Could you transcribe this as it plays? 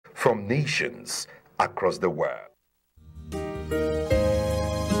from nations across the world.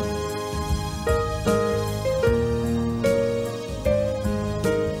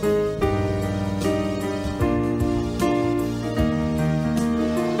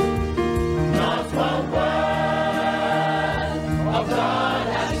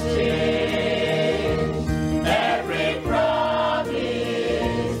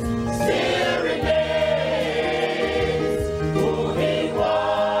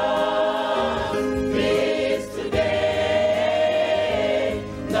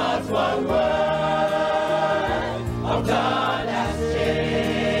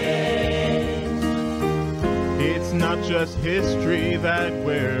 Just history that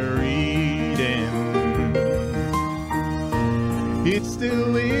we're reading. It's still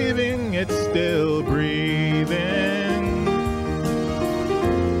living, it's still breathing,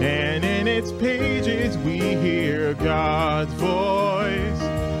 and in its pages we hear God's voice.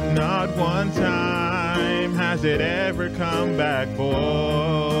 Not one time has it ever come back void.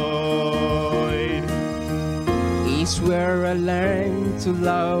 It's where I learned to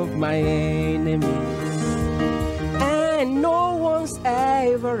love my enemies, and no one's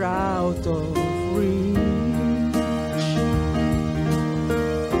ever out of reach.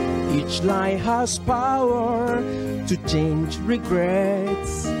 Each lie has power to change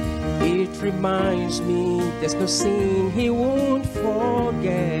regrets. It reminds me there's no sin He won't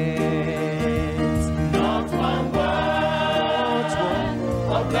forget. Not one word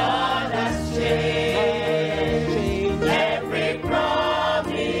of God has changed. Every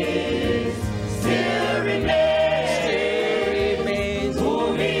promise still remains.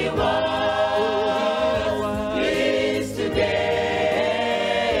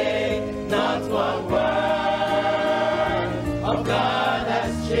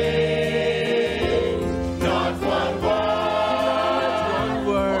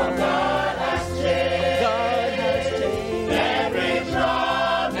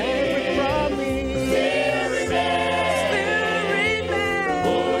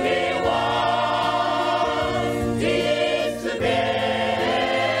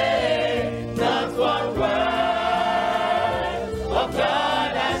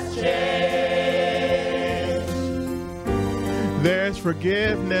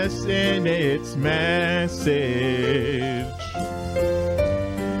 Forgiveness in its message.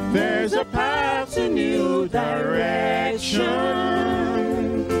 There's a path to new direction,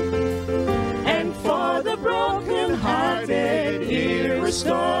 and for the broken-hearted He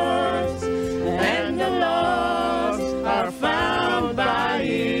restores, and the lost are found by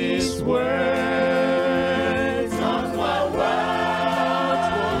His word.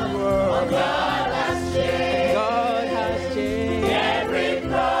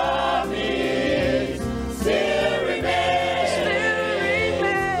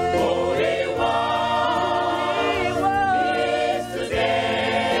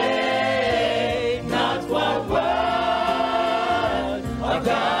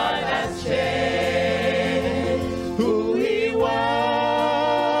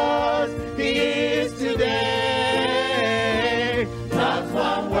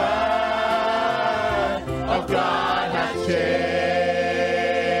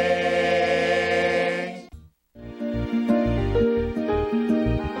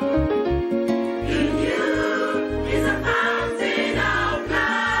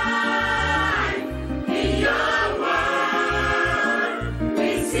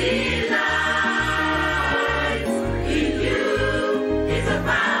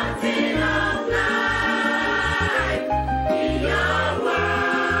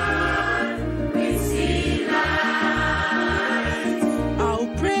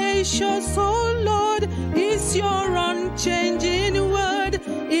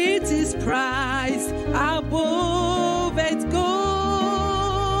 Christ above it good.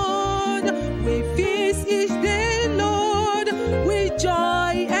 We feast each day, Lord, with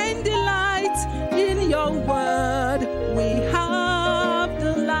joy and delight in your word. We have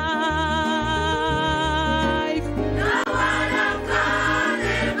the life. The word of God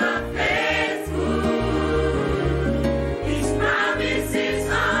ever faithful. His promises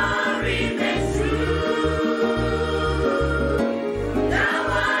all remain true. The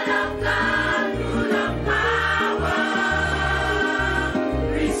word of God full of power.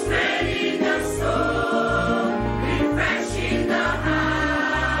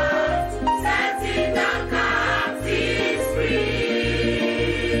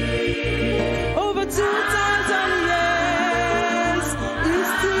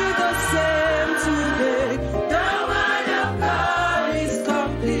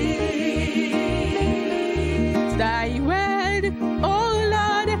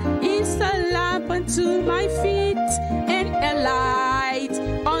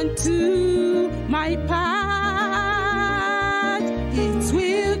 into my path. It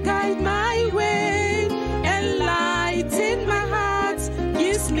will guide my way, enlighten my heart,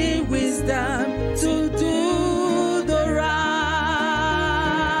 gives me wisdom to do the right.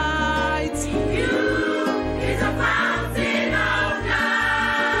 You is a fountain of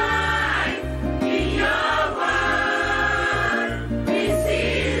life. In your word we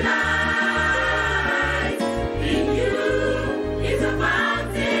see light. In you is a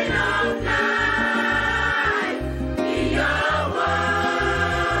fountain of life. In your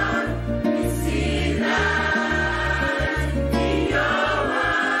word we see light. In your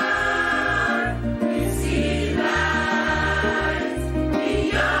word we see light. In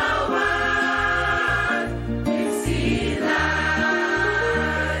your word we see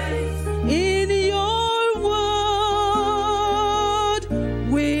light. In your word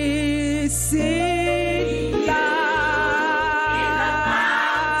we see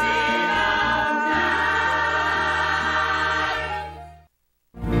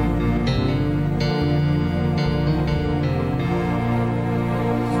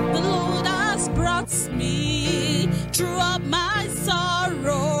The Lord has brought me through all my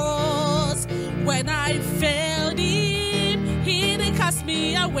sorrows. When I failed Him, He didn't cast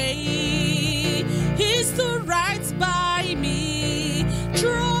me away. He stood right by me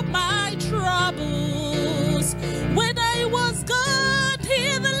through all my troubles. When I was gone, He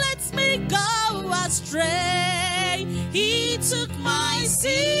didn't let me go astray. He took my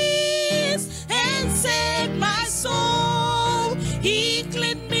sins and saved my soul. He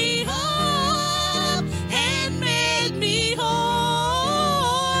cleaned me up and made me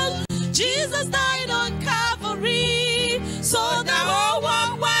whole. Jesus died on Calvary so the whole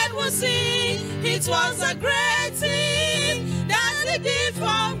world will see. It was a great thing that He did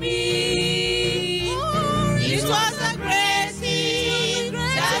for me. It was a great thing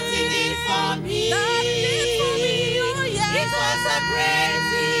that He did for me. It was a great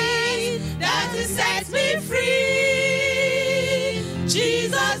thing that He set me free.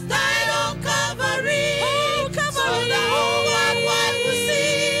 Jesus died on Calvary, so the whole world will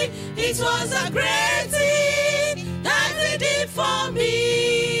see. It was a great thing that He did for me.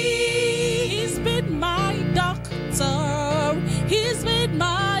 He's been my doctor, He's been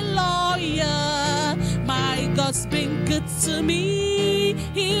my lawyer. My God's been good to me.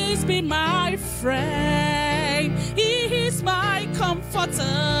 He's been my friend. He is my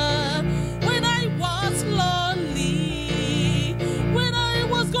comforter. When I was lonely, when I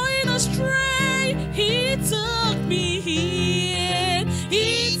was going astray, He took me in.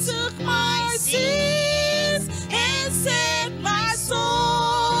 He took my sins and saved my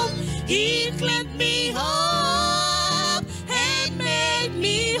soul. He cleaned me up and made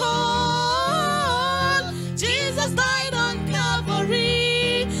me whole. Jesus died on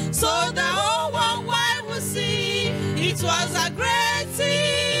Calvary so the whole world will see. It was a great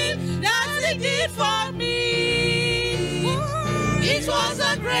thing that He did for me. It was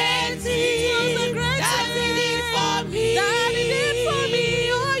a great thing that He did for me.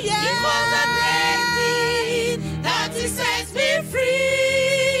 Oh yeah. It was a great thing that He set me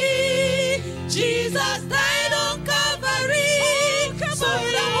free. Jesus died on Calvary so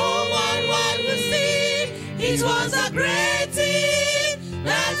the whole world will see. It was a great thing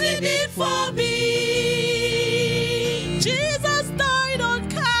that He did for me.